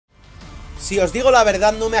Si os digo la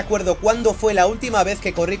verdad, no me acuerdo cuándo fue la última vez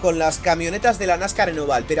que corrí con las camionetas de la NASCAR en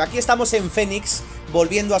oval, pero aquí estamos en Phoenix,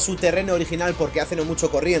 volviendo a su terreno original porque hace no mucho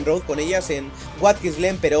corrí en road con ellas en Watkins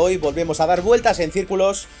Glen, pero hoy volvemos a dar vueltas en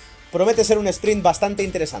círculos. Promete ser un sprint bastante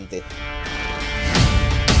interesante.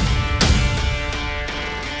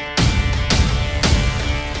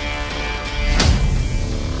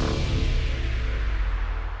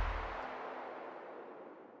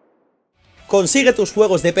 Consigue tus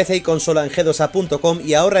juegos de PC y consola en g2a.com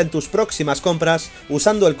y ahorra en tus próximas compras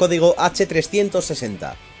usando el código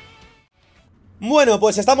H360. Bueno,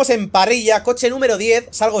 pues estamos en parrilla, coche número 10,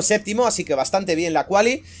 salgo séptimo, así que bastante bien la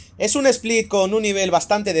quali. Es un split con un nivel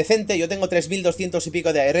bastante decente, yo tengo 3200 y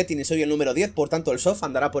pico de iRacing y soy el número 10, por tanto el soft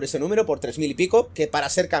andará por ese número, por 3000 y pico, que para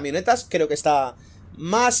ser camionetas creo que está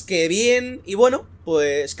más que bien. Y bueno,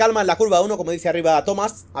 pues calma en la curva 1, como dice arriba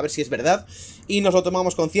Thomas, a ver si es verdad. Y nos lo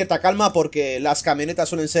tomamos con cierta calma porque las camionetas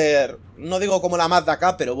suelen ser, no digo como la Mazda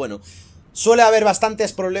acá, pero bueno, suele haber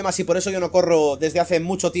bastantes problemas y por eso yo no corro desde hace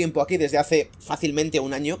mucho tiempo aquí, desde hace fácilmente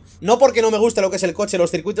un año. No porque no me guste lo que es el coche,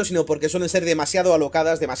 los circuitos, sino porque suelen ser demasiado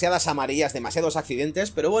alocadas, demasiadas amarillas, demasiados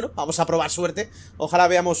accidentes. Pero bueno, vamos a probar suerte. Ojalá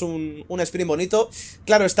veamos un sprint bonito.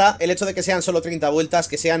 Claro está, el hecho de que sean solo 30 vueltas,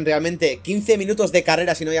 que sean realmente 15 minutos de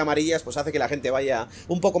carrera si no hay amarillas, pues hace que la gente vaya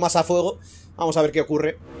un poco más a fuego. Vamos a ver qué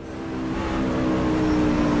ocurre.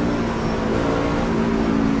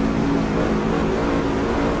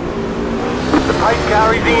 Pace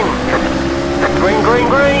carries in. Green, green,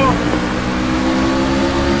 green.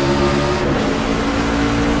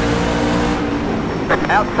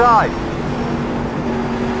 Outside.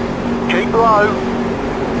 Keep low.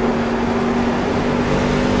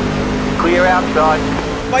 Clear outside.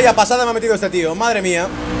 Vaya pasada me ha metido este tío, madre mía.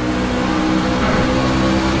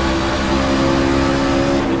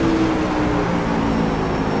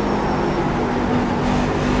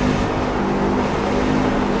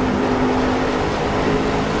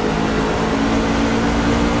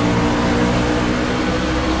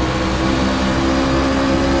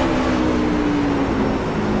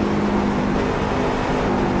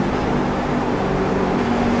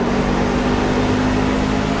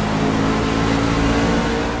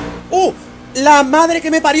 ¡La madre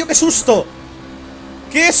que me parió! ¡Qué susto!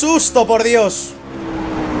 ¡Qué susto, por Dios!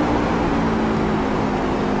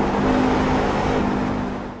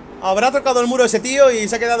 Habrá tocado el muro ese tío y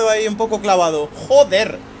se ha quedado ahí un poco clavado.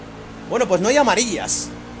 ¡Joder! Bueno, pues no hay amarillas.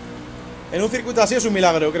 En un circuito así es un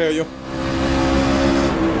milagro, creo yo.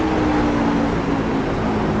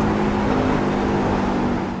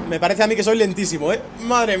 Me parece a mí que soy lentísimo, ¿eh?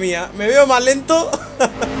 Madre mía, me veo más lento.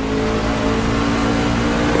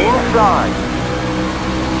 Inside.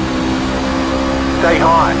 Stay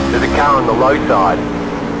high, there's a car on the low side.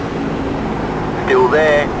 Still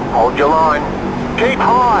there, hold your line. Keep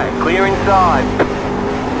high, clear inside.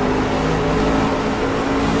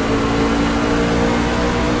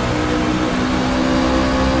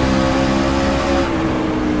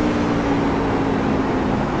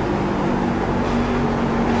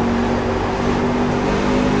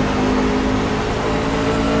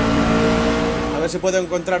 A ver si puedo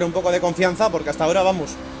encontrar un poco de confianza, porque hasta ahora,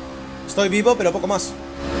 vamos, estoy vivo, pero poco más.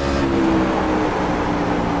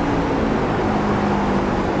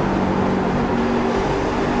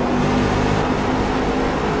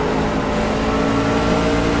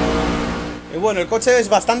 Y bueno, el coche es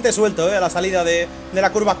bastante suelto, a la salida de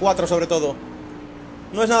la curva 4 sobre todo.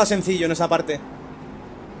 No es nada sencillo en esa parte.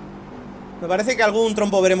 Me parece que algún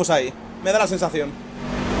trompo veremos ahí. Me da la sensación.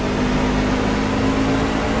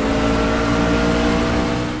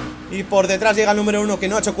 Y por detrás llega el número 1 que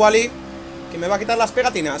no ha hecho quali, que me va a quitar las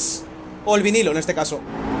pegatinas. O el vinilo en este caso.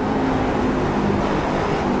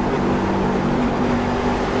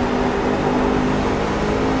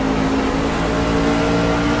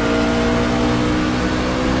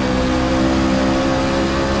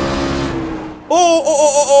 ¡Oh, oh,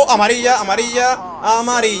 oh, oh, oh! Amarilla, amarilla,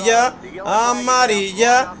 amarilla,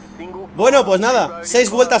 amarilla. Bueno, pues nada, 6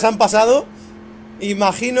 vueltas han pasado.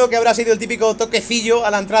 Imagino que habrá sido el típico toquecillo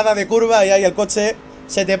a la entrada de curva y ahí el coche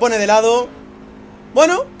se te pone de lado.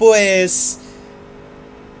 Bueno, pues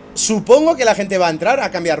supongo que la gente va a entrar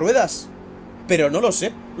a cambiar ruedas, pero no lo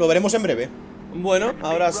sé, lo veremos en breve. Bueno,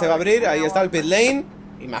 ahora se va a abrir, ahí está el pit lane.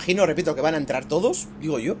 Imagino, repito, que van a entrar todos,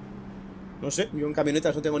 digo yo. No sé, yo en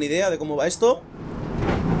camionetas no tengo ni idea de cómo va esto.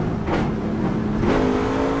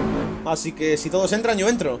 Así que si todos entran, yo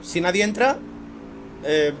entro. Si nadie entra,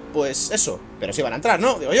 pues eso. Pero sí van a entrar,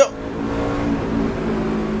 ¿no? Digo yo.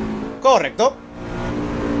 Correcto.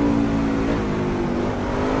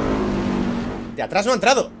 De atrás no ha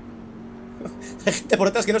entrado. Hay gente por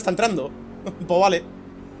detrás que no está entrando. Pues vale.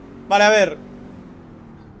 Vale, a ver.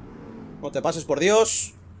 No te pases, por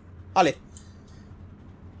Dios. Vale.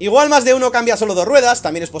 Igual más de uno cambia solo dos ruedas,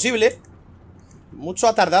 también es posible. Mucho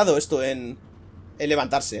ha tardado esto en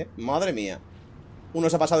levantarse, ¿eh? Madre mía. Uno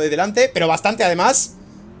se ha pasado de delante, pero bastante además.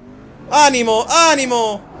 ¡Ánimo!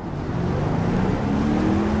 ¡Ánimo!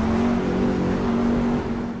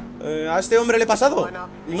 ¿A este hombre le he pasado?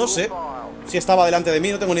 No sé. Si estaba delante de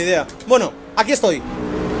mí, no tengo ni idea. Bueno, aquí estoy.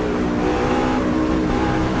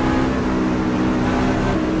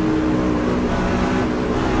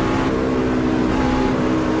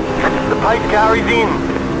 The pace car is in.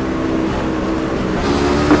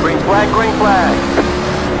 Green flag, green flag.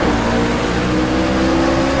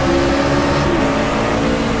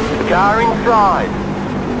 Car inside.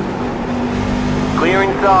 Clear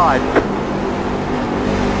inside.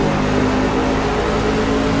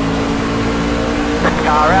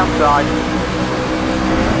 Car outside.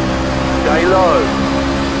 Stay low.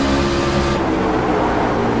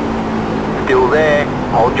 Still there.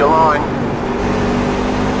 Hold your line.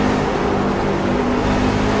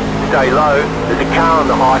 Stay low. There's a car on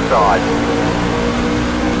the high side.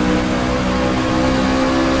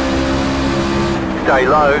 Stay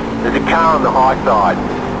low. There's a car on the high side.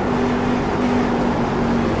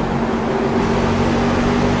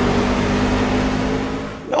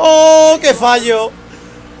 ¡Oh, qué fallo!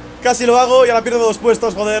 Casi lo hago y ahora pierdo 2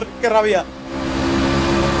 puestos, joder, qué rabia.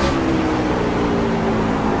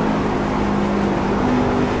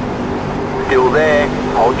 Still there.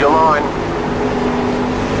 Hold your line.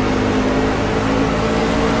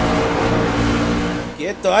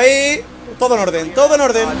 Quieto ahí. Todo en orden, todo en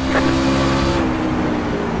orden.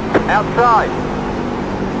 Outside.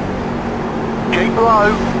 Keep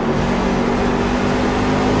low.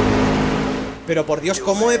 Pero por Dios,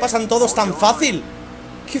 ¿cómo me pasan todos tan fácil?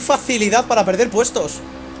 ¡Qué facilidad para perder puestos!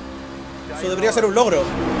 Eso debería ser un logro.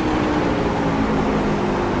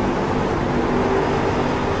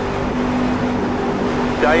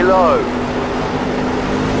 Stay low.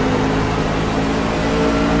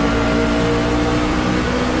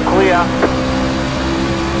 Clear.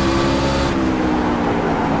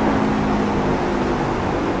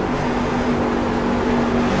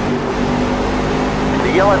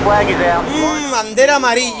 The yellow flag is out. Bandera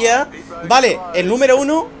amarilla. Vale, el número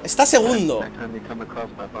 1 está segundo.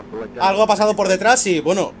 Algo ha pasado por detrás y,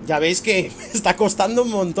 bueno, ya veis que me está costando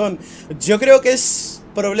un montón. Yo creo que es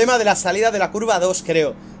problema de la salida de la curva 2,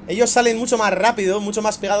 creo. Ellos salen mucho más rápido, mucho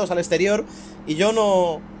más pegados al exterior, y yo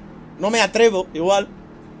no me atrevo, igual.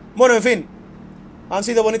 Bueno, en fin. Han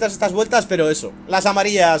sido bonitas estas vueltas, pero eso, las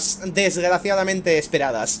amarillas desgraciadamente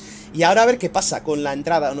esperadas. Y ahora a ver qué pasa con la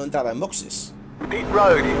entrada o no entrada en boxes. Pit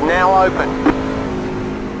road is now open.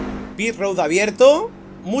 Pit road abierto.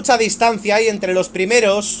 Mucha distancia hay entre los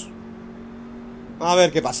primeros. A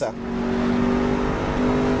ver qué pasa.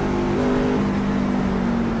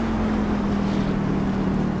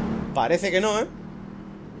 Parece que no, ¿eh?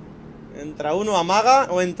 Entra uno, amaga,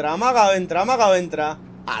 o entra, amaga, o entra, amaga, o entra.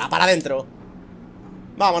 ¡Hala, para adentro!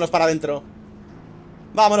 Vámonos para adentro.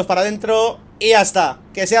 Vámonos para adentro. Y ya está.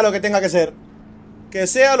 Que sea lo que tenga que ser. Que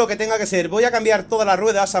sea lo que tenga que ser. Voy a cambiar todas las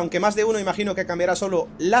ruedas, aunque más de uno imagino que cambiará solo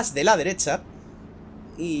las de la derecha.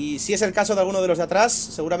 Y si es el caso de alguno de los de atrás,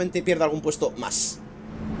 seguramente pierda algún puesto más.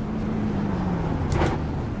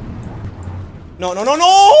 ¡No, no, no, no!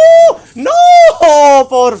 ¡No!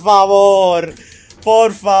 ¡Por favor!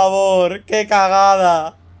 ¡Por favor! ¡Qué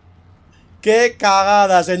cagada! ¡Qué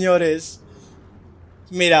cagada, señores!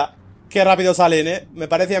 Mira, qué rápido salen, ¿eh? Me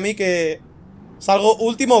parece a mí que salgo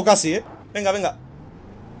último o casi, ¿eh? Venga, venga.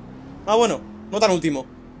 Ah, bueno, no tan último.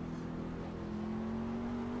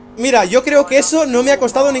 Mira, yo creo que eso no me ha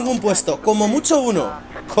costado ningún puesto. Como mucho uno.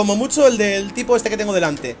 Como mucho el del tipo este que tengo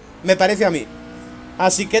delante. Me parece a mí.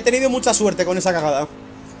 Así que he tenido mucha suerte con esa cagada.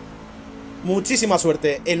 Muchísima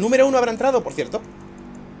suerte. El número 1 habrá entrado, por cierto.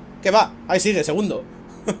 ¿Qué va? Ahí sigue, segundo.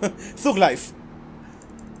 Zug Life.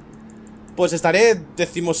 Pues estaré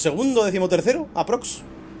 12º, 13º, aprox.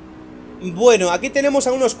 Bueno, aquí tenemos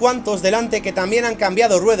a unos cuantos delante que también han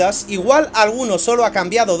cambiado ruedas. Igual algunos solo ha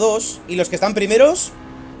cambiado 2. Y los que están primeros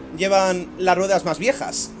llevan las ruedas más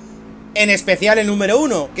viejas. En especial el número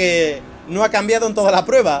 1, que no ha cambiado en toda la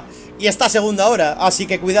prueba y está segundo ahora, así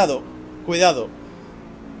que cuidado. Cuidado,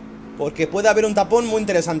 porque puede haber un tapón muy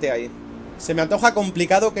interesante ahí. Se me antoja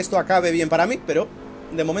complicado que esto acabe bien para mí, pero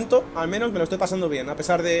de momento al menos me lo estoy pasando bien, a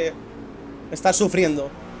pesar de estar sufriendo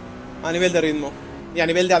a nivel de ritmo y a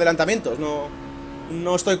nivel de adelantamientos.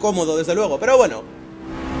 No estoy cómodo, desde luego, pero bueno.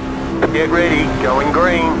 Get ready, going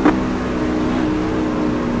green.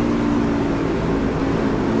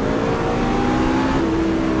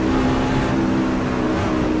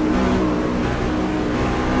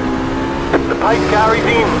 carries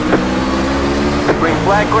in. Green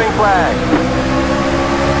flag, green flag.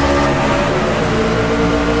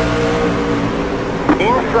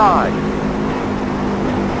 Inside.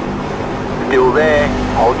 Still there,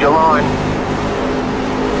 hold your line.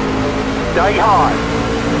 Stay high.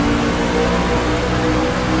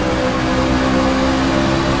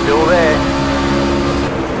 Still there.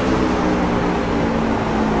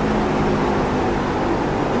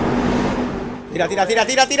 Tira, tira, tira,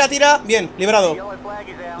 tira, tira, tira. Bien, librado.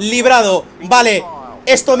 Librado, vale.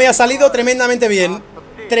 Esto me ha salido tremendamente bien.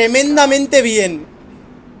 Tremendamente bien.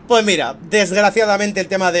 Pues mira, desgraciadamente el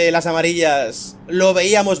tema de las amarillas lo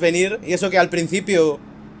veíamos venir. Y eso que al principio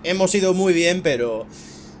hemos ido muy bien, pero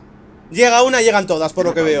llega una, llegan todas, por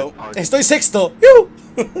lo que veo. Estoy sexto.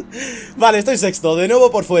 Vale, estoy sexto, de nuevo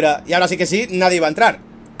por fuera. Y ahora sí que sí, nadie va a entrar.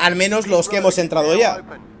 Al menos los que hemos entrado ya.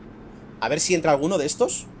 A ver si entra alguno de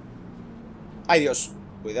estos. Ay, Dios,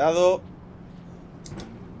 cuidado.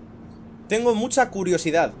 Tengo mucha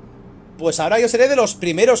curiosidad. Pues ahora yo seré de los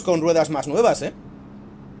primeros con ruedas más nuevas, ¿eh?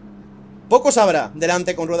 Pocos habrá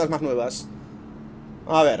delante con ruedas más nuevas.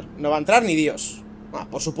 A ver, no va a entrar ni Dios. Ah,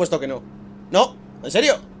 por supuesto que no. No, ¿en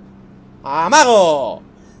serio? ¡Amago!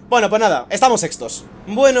 Bueno, pues nada, estamos sextos.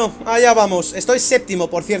 Bueno, allá vamos. Estoy séptimo,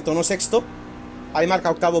 por cierto, no sexto. Ahí marca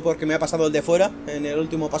octavo porque me ha pasado el de fuera en el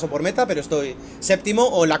último paso por meta, pero estoy séptimo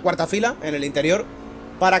o en la cuarta fila, en el interior,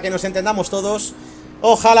 para que nos entendamos todos.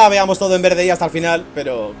 Ojalá veamos todo en verde y hasta el final,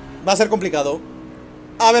 pero va a ser complicado.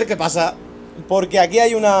 A ver qué pasa, porque aquí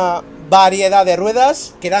hay una variedad de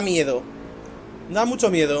ruedas que da miedo. Da mucho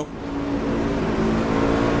miedo.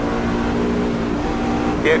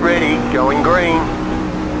 Get ready, going green.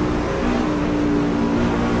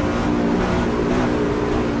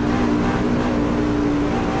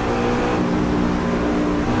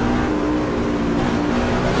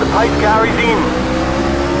 The pace carries in.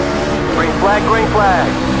 Green flag, green flag.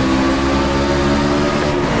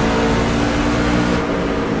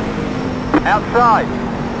 Outside.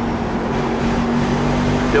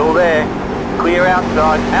 Still there. Clear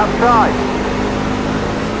outside, outside.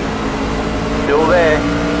 Still there.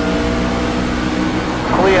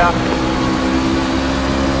 Clear.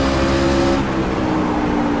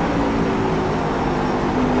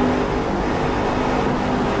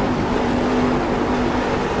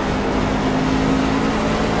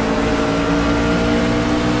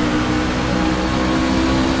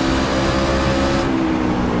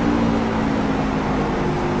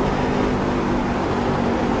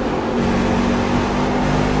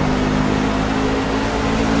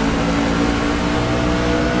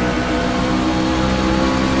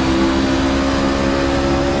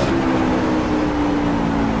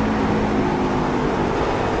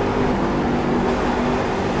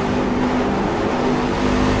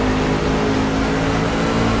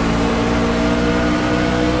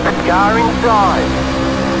 Car inside.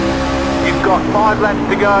 You've got 5 laps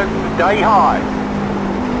to go. Stay high.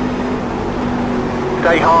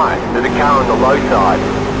 Stay high. There's a car on the low side.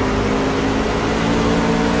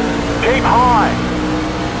 Keep high.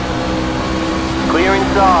 Clear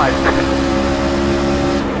inside.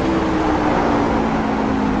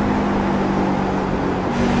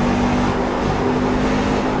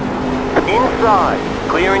 Inside.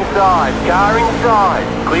 Clear inside. Car inside.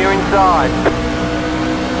 Clear inside.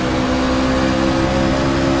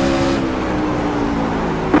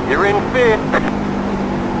 You're in fifth.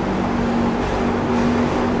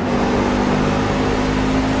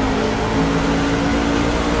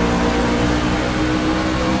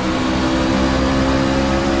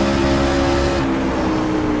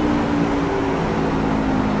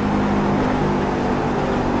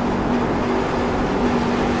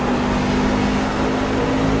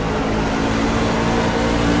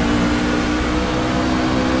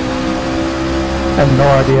 I have no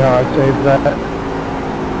idea how I saved that.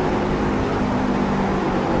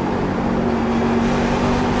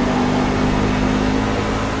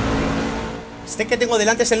 Este que tengo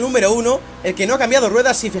delante es el número 1, el que no ha cambiado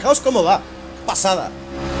ruedas, y fijaos cómo va. Pasada.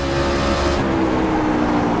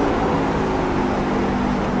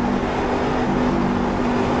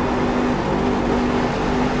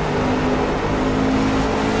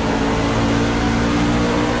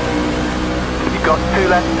 You've got 2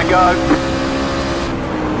 laps to go.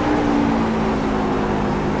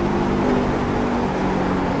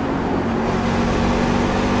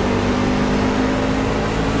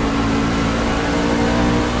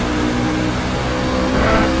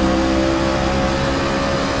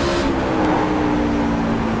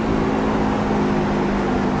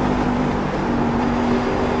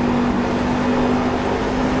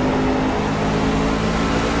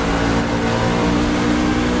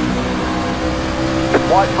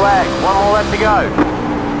 White flag, one more left to go.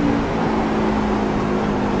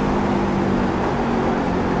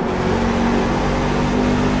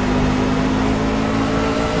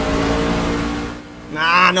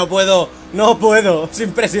 Nah, no puedo, no puedo. Es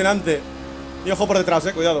impresionante. Y ojo por detrás,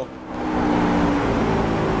 cuidado.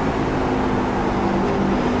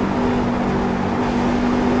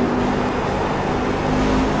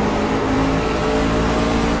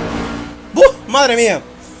 ¡Buf! ¡Madre mía!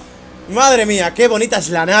 ¡Madre mía! ¡Qué bonita es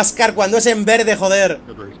la NASCAR cuando es en verde, joder!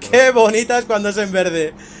 ¡Qué bonita es cuando es en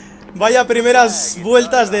verde! Vaya primeras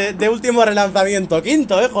vueltas de último relanzamiento.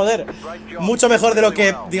 Quinto, joder. Mucho mejor de lo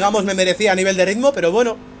que, digamos, me merecía a nivel de ritmo. Pero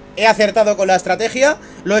bueno, he acertado con la estrategia.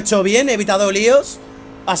 Lo he hecho bien, he evitado líos.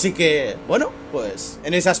 Así que, bueno, pues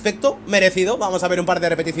en ese aspecto, merecido. Vamos a ver un par de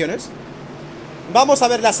repeticiones. Vamos a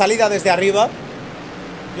ver la salida desde arriba.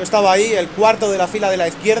 Yo estaba ahí, el cuarto de la fila de la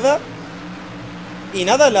izquierda. Y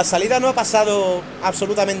nada, en la salida no ha pasado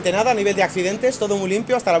absolutamente nada a nivel de accidentes, todo muy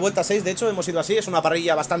limpio, hasta la vuelta 6, de hecho, hemos ido así, es una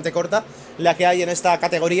parrilla bastante corta la que hay en esta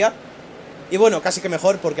categoría. Y bueno, casi que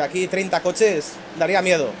mejor, porque aquí 30 coches daría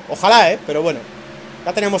miedo, ojalá, pero bueno,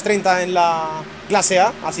 ya tenemos 30 en la clase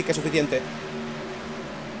A, así que suficiente.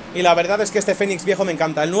 Y la verdad es que este Phoenix viejo me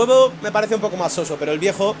encanta, el nuevo me parece un poco más soso, pero el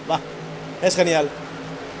viejo, va, es genial.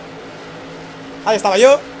 Ahí estaba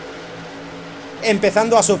yo,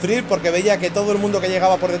 empezando a sufrir porque veía que todo el mundo que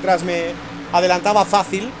llegaba por detrás me adelantaba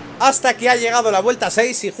fácil. Hasta que ha llegado la vuelta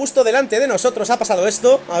 6 y justo delante de nosotros ha pasado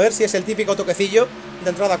esto. A ver si es el típico toquecillo de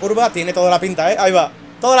entrada a curva. Tiene toda la pinta, ahí va,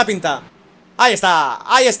 toda la pinta. Ahí está,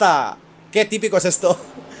 ahí está. Qué típico es esto.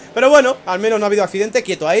 Pero bueno, al menos no ha habido accidente.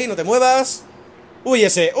 Quieto ahí, no te muevas. Uy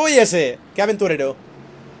ese, qué aventurero.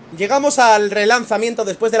 Llegamos al relanzamiento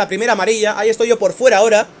después de la primera amarilla. Ahí estoy yo por fuera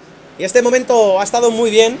ahora. Y este momento ha estado muy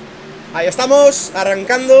bien. Ahí estamos,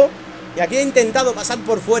 arrancando. Y aquí he intentado pasar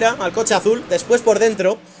por fuera al coche azul, después por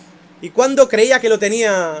dentro. Y cuando creía que lo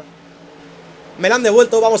tenía, me lo han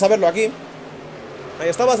devuelto, vamos a verlo aquí. Ahí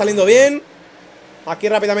estaba, saliendo bien. Aquí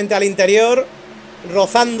rápidamente al interior,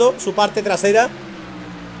 rozando su parte trasera.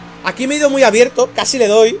 Aquí me he ido muy abierto, casi le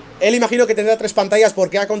doy. Él imagino que tendrá 3 pantallas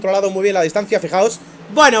porque ha controlado muy bien la distancia, fijaos.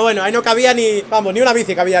 Bueno, ahí no cabía ni, vamos, ni una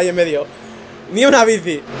bici cabía ahí en medio. Ni una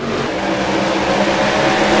bici.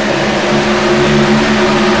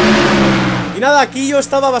 Nada, aquí yo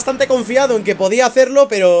estaba bastante confiado en que podía hacerlo,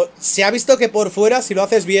 pero se ha visto que por fuera, si lo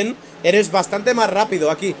haces bien, eres bastante más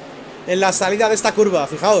rápido aquí, en la salida de esta curva.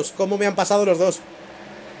 Fijaos cómo me han pasado los dos.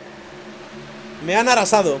 Me han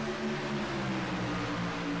arrasado.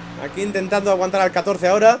 Aquí intentando aguantar al 14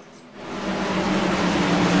 ahora.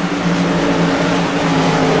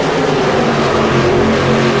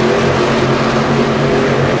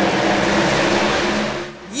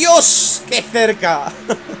 ¡Dios! ¡Qué cerca!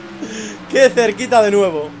 ¡Qué cerquita de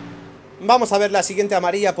nuevo! Vamos a ver la siguiente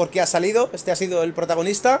amarilla porque ha salido. Este ha sido el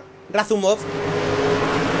protagonista, Razumov.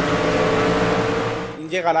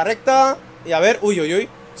 Llega a la recta. Y a ver, uy.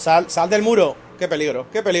 Sal del muro. ¡Qué peligro,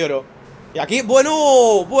 qué peligro! Y aquí,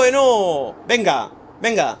 bueno.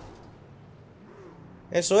 Venga.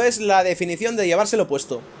 Eso es la definición de llevárselo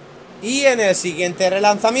puesto. Y en el siguiente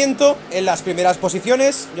relanzamiento, en las primeras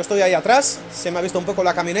posiciones, yo estoy ahí atrás. Se me ha visto un poco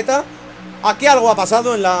la camioneta. Aquí algo ha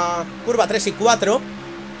pasado en la curva 3 y 4.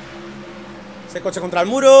 Ese coche contra el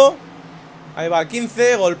muro. Ahí va el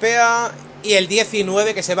 15, golpea. Y el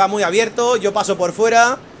 19 que se va muy abierto. Yo paso por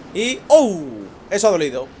fuera y... ¡oh! Eso ha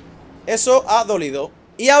dolido. Eso ha dolido.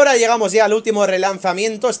 Y ahora llegamos ya al último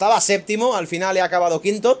relanzamiento. Estaba séptimo, al final he acabado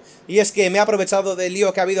quinto. Y es que me he aprovechado del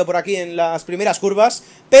lío que ha habido por aquí en las primeras curvas.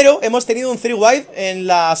 Pero hemos tenido un 3 wide en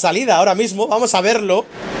la salida ahora mismo. Vamos a verlo.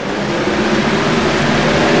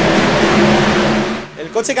 El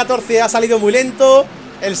coche 14 ha salido muy lento,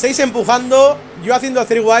 el 6 empujando, yo haciendo el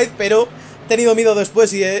 3 wide, pero he tenido miedo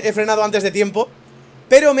después y he frenado antes de tiempo.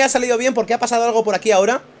 Pero me ha salido bien porque ha pasado algo por aquí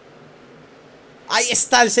ahora. Ahí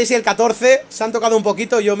está el 6 y el 14, se han tocado un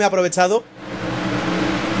poquito, yo me he aprovechado.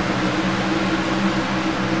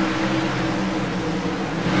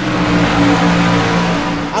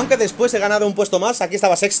 Aunque después he ganado un puesto más, aquí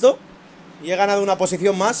estaba sexto. Y he ganado una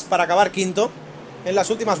posición más para acabar quinto en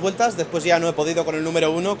las últimas vueltas. Después ya no he podido con el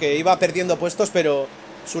número 1, que iba perdiendo puestos, pero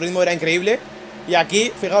su ritmo era increíble. Y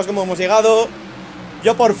aquí, fijaos cómo hemos llegado.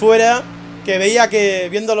 Yo por fuera, que veía que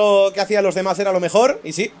viendo lo que hacían los demás era lo mejor.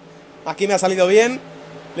 Y sí, aquí me ha salido bien.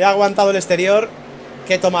 Le ha aguantado el exterior.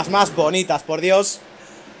 Qué tomas más bonitas, por Dios.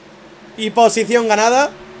 Y posición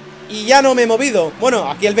ganada. Y ya no me he movido. Bueno,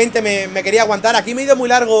 aquí el 20 me quería aguantar. Aquí me he ido muy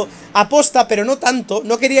largo a posta, pero no tanto.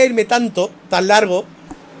 No quería irme tan largo.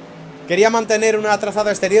 Quería mantener una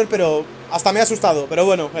trazada exterior, pero hasta me ha asustado. Pero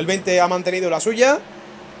bueno, el 20 ha mantenido la suya.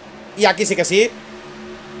 Y aquí sí que sí.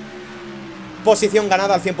 posición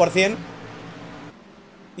ganada al 100%.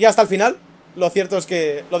 Y hasta el final, lo cierto es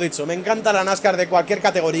que, lo dicho, me encanta la NASCAR de cualquier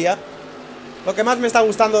categoría. Lo que más me está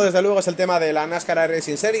gustando desde luego es el tema de la NASCAR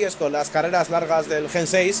iRacing Series con las carreras largas del Gen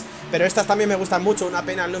 6, pero estas también me gustan mucho, una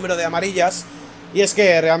pena el número de amarillas. Y es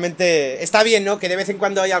que realmente está bien, ¿no? Que de vez en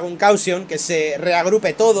cuando haya algún caution, que se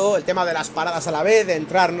reagrupe todo, el tema de las paradas a la vez, de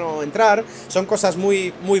entrar, no entrar, son cosas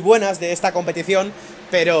muy buenas de esta competición,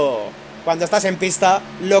 pero cuando estás en pista,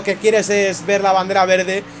 lo que quieres es ver la bandera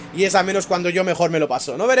verde, y es al menos cuando yo mejor me lo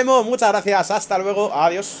paso. Nos veremos, muchas gracias, hasta luego,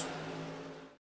 adiós.